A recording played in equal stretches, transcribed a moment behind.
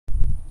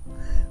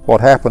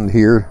what happened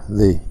here,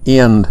 the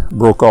end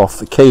broke off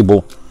the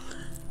cable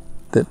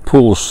that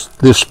pulls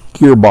this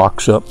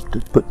gearbox up to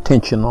put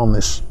tension on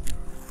this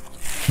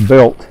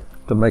belt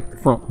to make the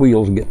front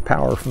wheels get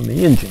power from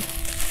the engine.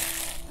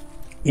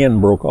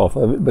 End broke off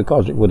of it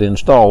because it was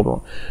installed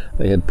on.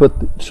 They had put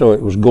so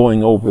it was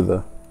going over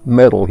the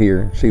metal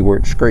here. See where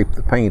it scraped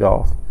the paint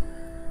off,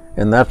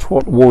 and that's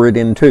what wore it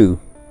in two.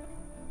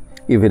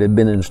 If it had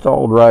been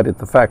installed right at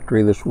the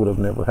factory, this would have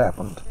never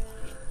happened,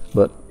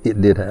 but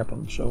it did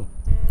happen. So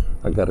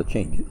I got to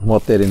change it. And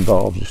what that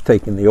involves is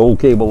taking the old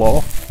cable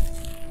off,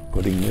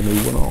 putting the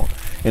new one on.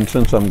 And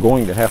since I'm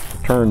going to have to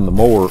turn the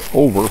mower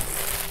over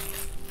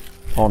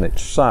on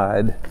its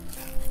side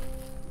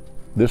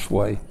this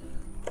way,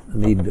 I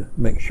need to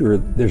make sure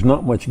there's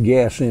not much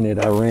gas in it.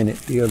 I ran it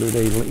the other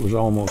day till it was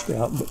almost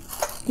out, but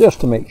just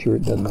to make sure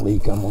it doesn't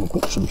leak, I'm going to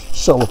put some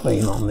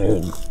cellophane on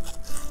there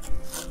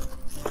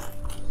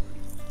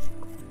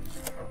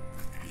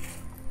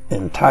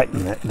and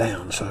tighten that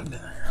down.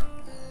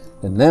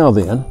 And now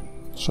then,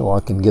 so I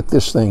can get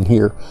this thing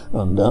here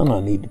undone, I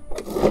need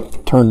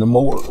to turn the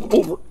mower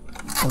over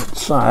on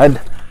its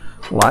side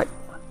like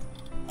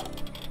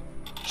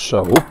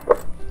so.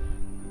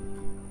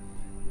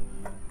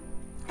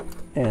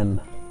 And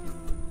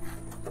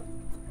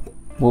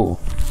whoa.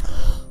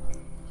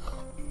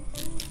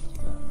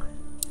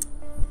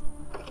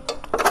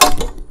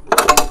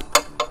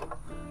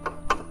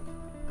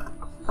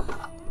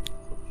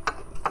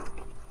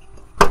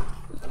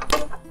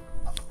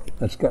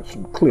 That's got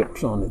some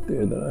clips on it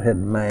there that I had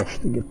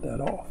mashed to get that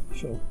off.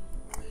 So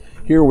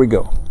here we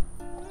go.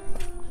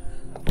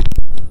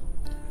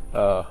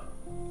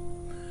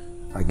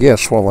 I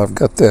guess while I've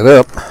got that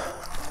up,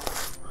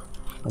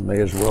 I may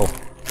as well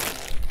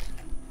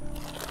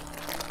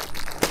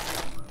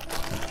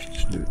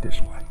just do it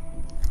this way.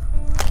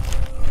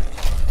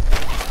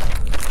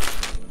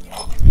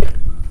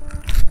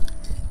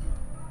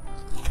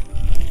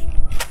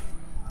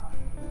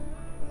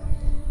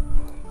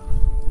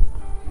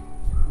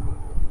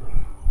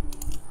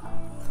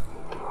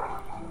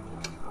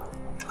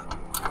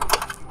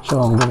 So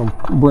I'm going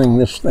to bring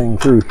this thing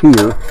through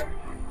here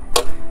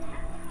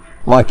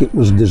like it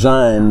was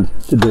designed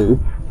to do.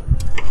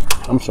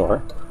 I'm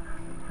sorry.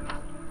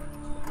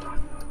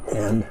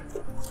 And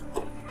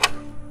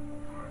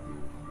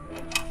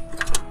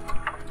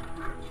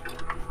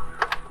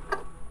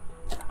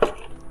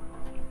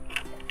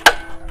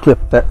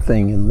clip that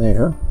thing in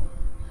there.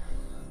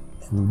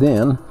 And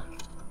then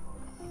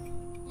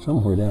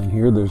somewhere down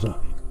here there's a,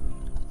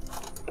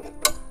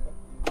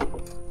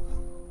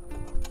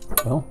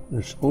 well,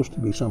 there's supposed to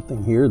be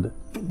something here that,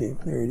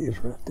 there it is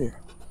right there.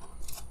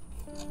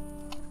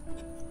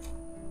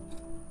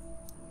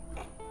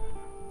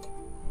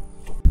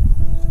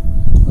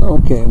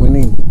 Okay, we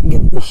need to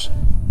get this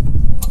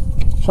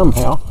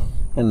somehow,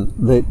 and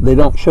they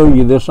don't show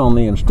you this on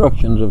the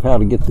instructions of how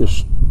to get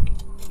this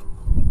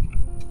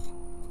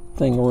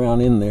thing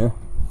around in there,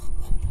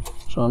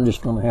 so I'm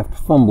just going to have to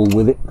fumble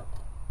with it.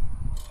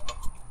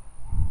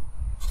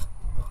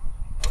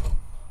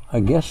 I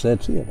guess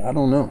that's it. I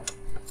don't know.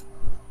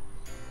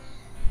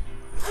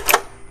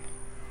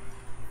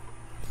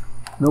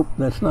 Nope,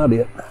 that's not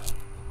it.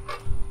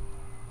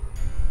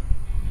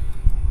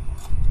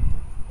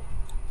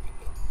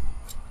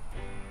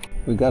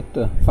 We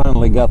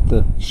finally got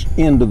the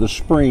end of the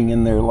spring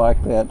in there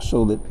like that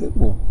so that it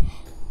will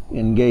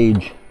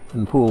engage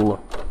and pull.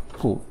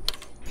 So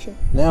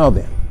now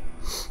then,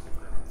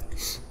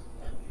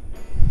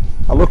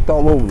 I looked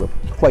all over the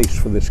place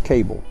for this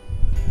cable.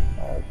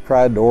 I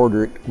tried to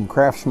order it from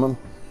Craftsman.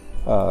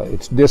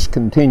 It's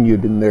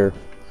discontinued in there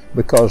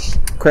because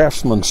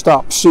Craftsman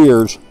stopped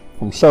Sears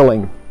from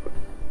selling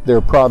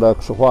their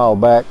products a while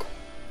back,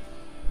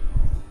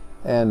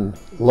 and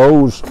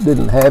Lowe's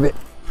didn't have it.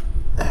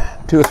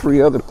 2 or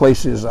 3 other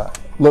places I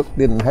looked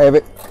didn't have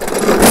it,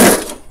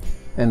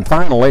 and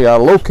finally I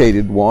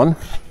located one,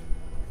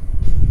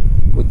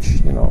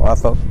 which, you know, I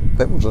thought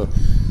that was a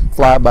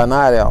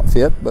fly-by-night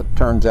outfit, but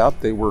turns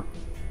out they were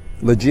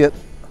legit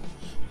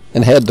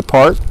and had the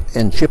part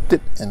and shipped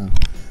it, and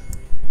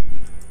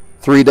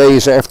 3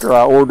 days after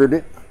I ordered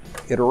it,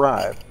 it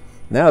arrived.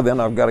 Now then,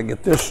 I've got to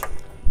get this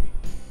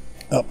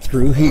up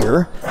through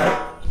here,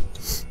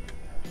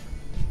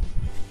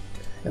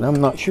 and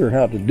I'm not sure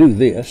how to do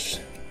this.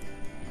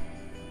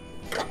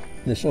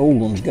 This old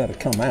one's got to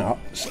come out,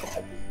 so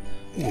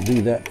we'll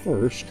do that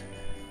first.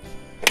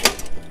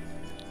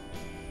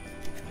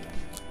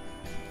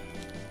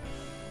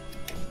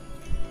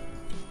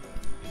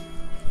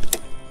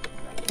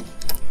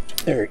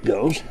 There it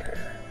goes.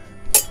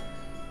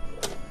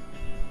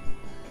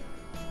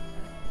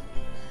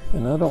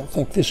 And I don't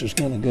think this is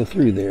going to go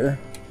through there,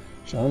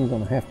 so I'm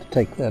going to have to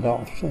take that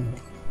off somewhere.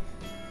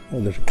 Oh,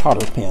 there's a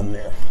cotter pin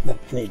there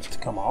that needs to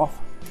come off.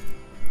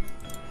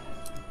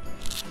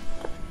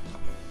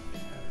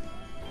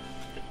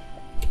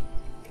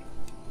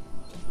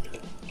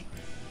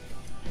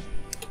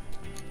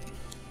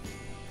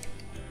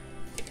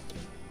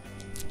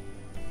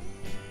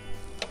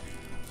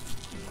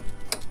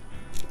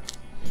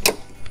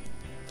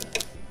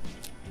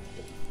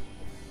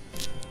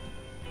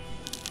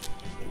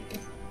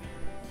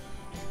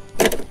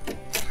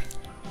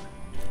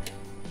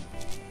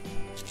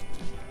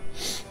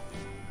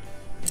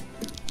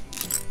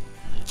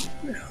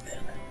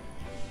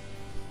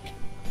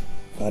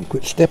 If I'd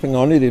quit stepping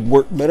on it, it'd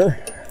work better.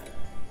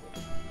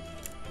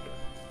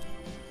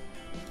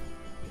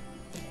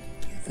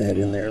 Get that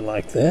in there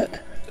like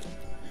that.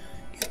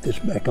 Get this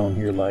back on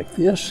here like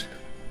this.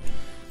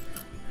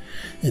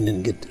 And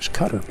then get this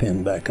cotter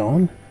pin back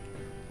on.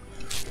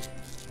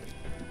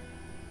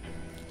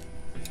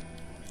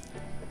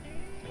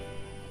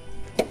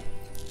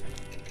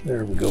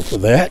 There we go for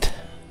that.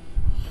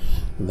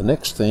 And the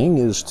next thing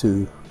is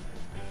to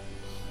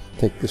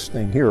take this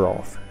thing here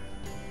off.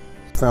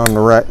 Found the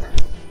right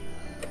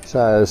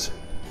size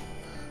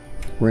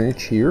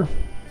wrench here,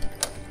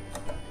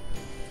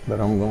 but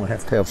I'm going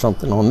to have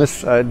something on this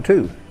side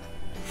too.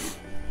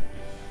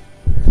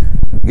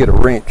 Get a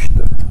wrench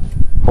to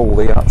hold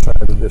the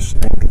outside of this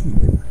thing to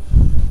keep it.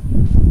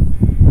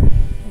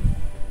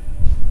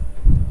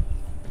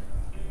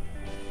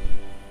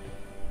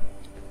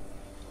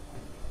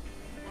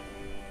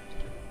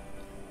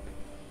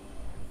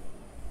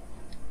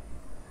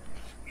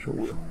 So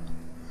we'll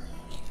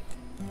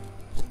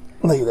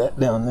lay that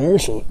down there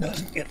so it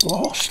doesn't get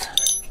lost.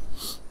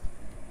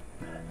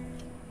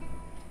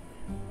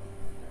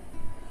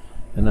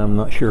 And I'm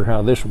not sure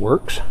how this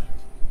works.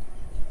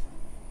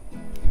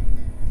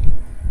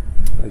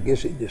 I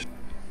guess it just,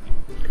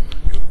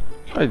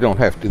 I don't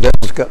have to. That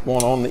one's got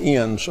one on the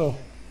end, so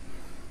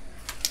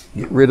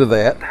get rid of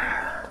that.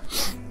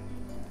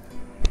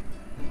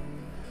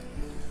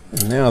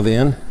 And now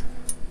then,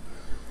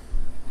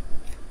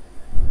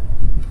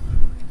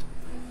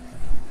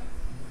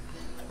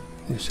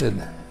 they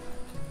said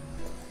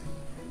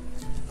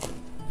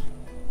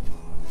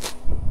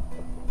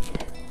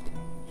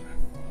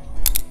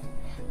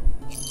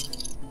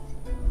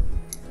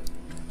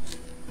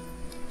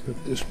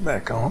put this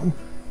back on.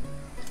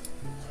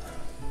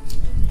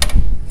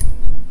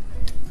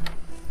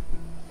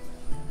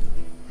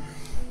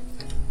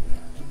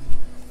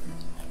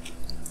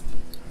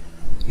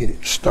 Get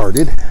it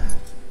started.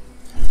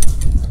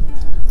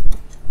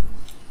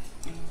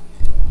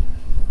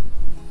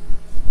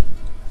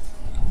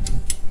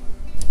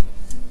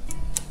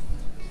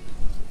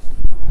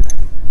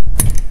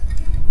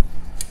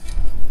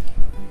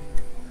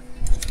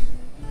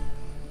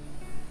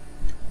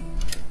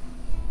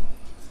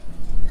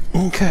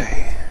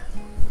 Okay.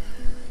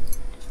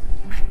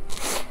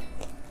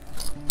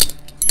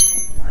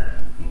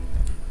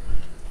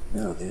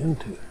 Now then,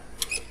 to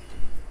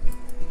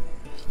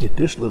get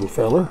this little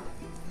fella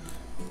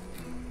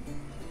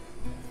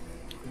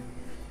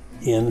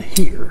in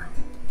here.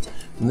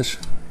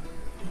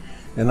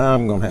 And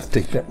I'm going to have to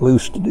take that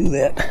loose to do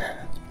that.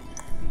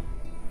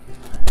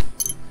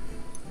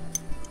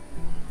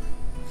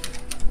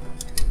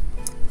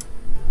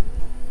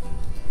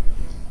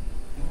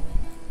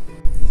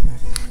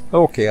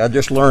 Okay, I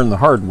just learned the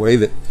hard way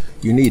that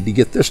you need to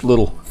get this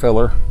little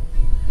feller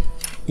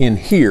in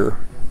here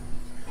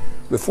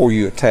before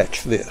you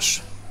attach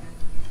this.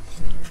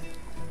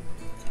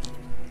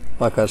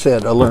 Like I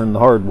said, I learned the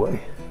hard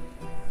way.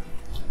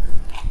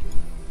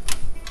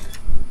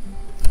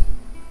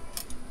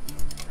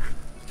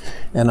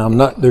 And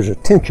there's a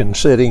tension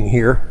setting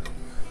here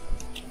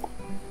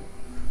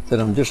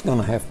that I'm just going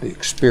to have to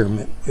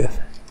experiment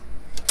with.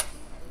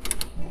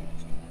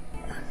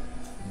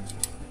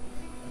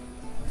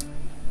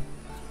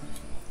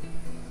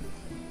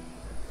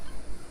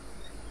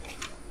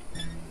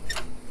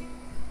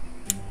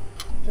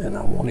 And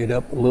I want it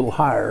up a little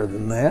higher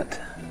than that,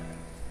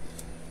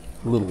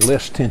 a little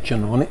less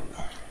tension on it.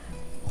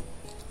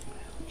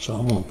 So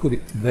I'm going to put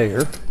it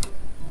there.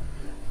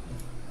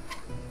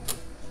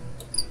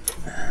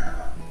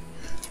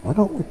 Why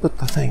don't we put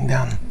the thing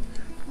down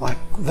like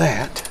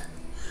that?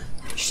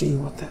 See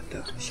what that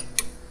does.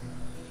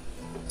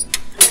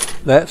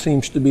 That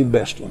seems to be the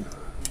best one.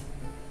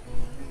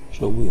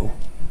 So we'll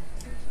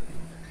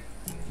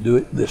do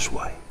it this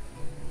way.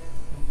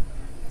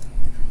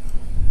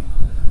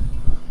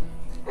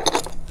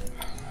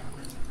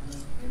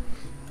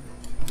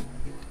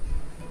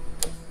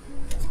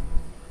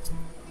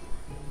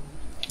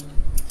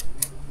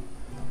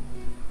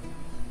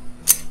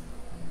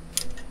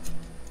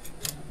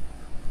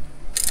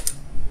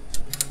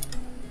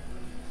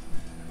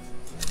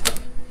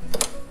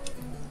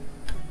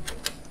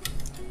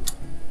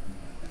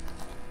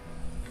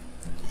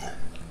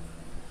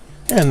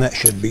 And that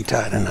should be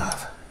tight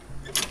enough.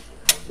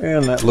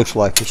 And that looks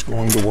like it's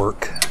going to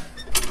work.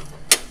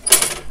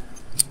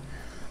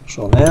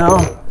 So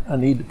now I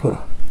need to put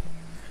a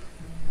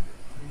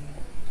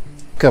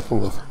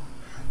couple of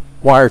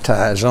wire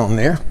ties on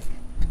there.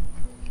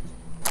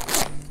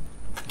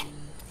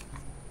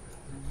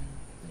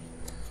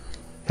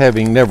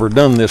 Having never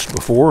done this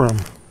before, I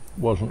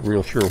wasn't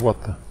real sure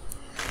what the...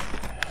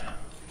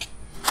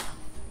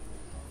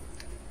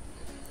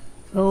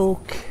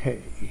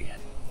 Okay.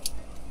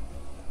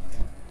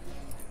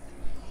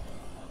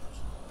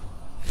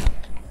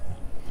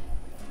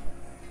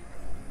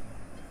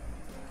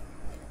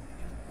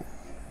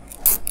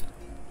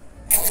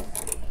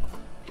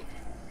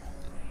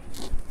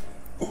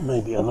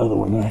 Maybe another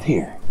one right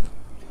here,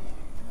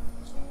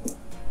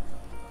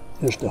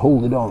 just to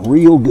hold it on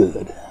real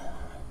good.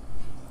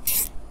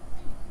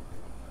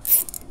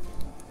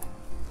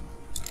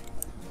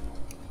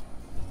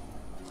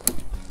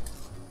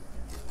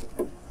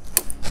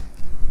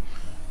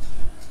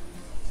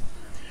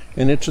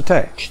 and it's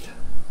attached.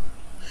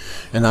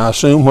 And I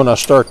assume when I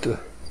start the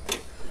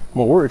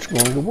mower, it's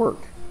going to work.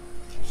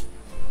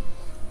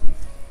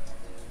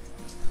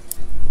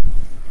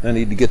 I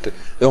need to get the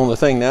only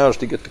thing now is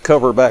to get the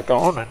cover back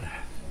on, and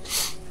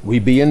we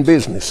be in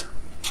business.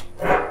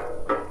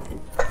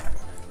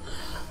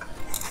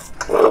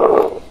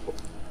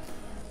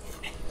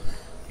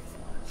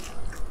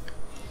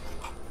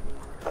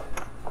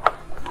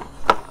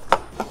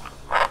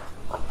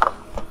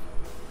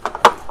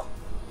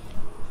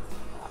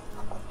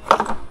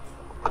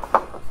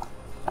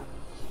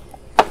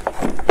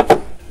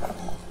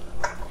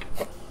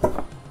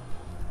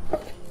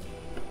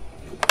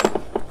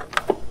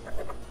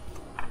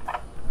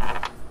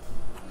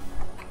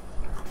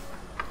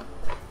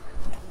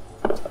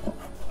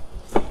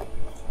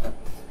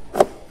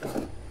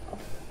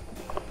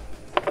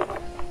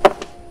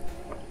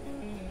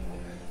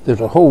 There's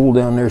a hole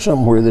down there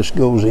somewhere this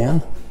goes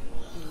in,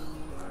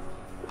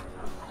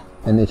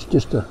 and it's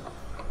just a,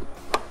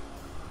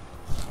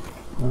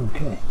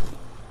 okay,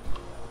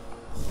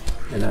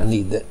 and I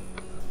need that,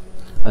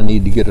 I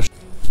need to get a,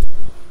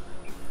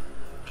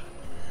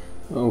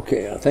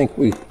 okay, I think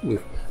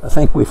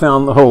we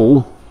found the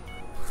hole,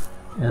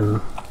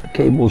 and the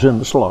cable's in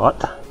the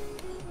slot.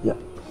 Yep.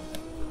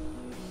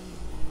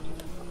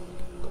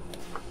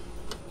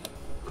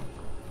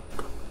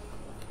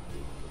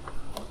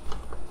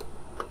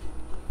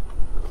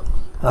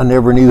 I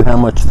never knew how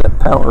much that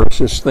power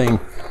assist thing,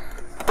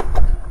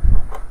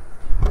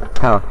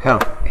 how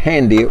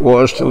handy it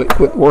was till it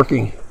quit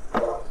working.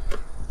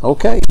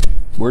 Okay,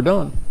 we're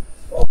done.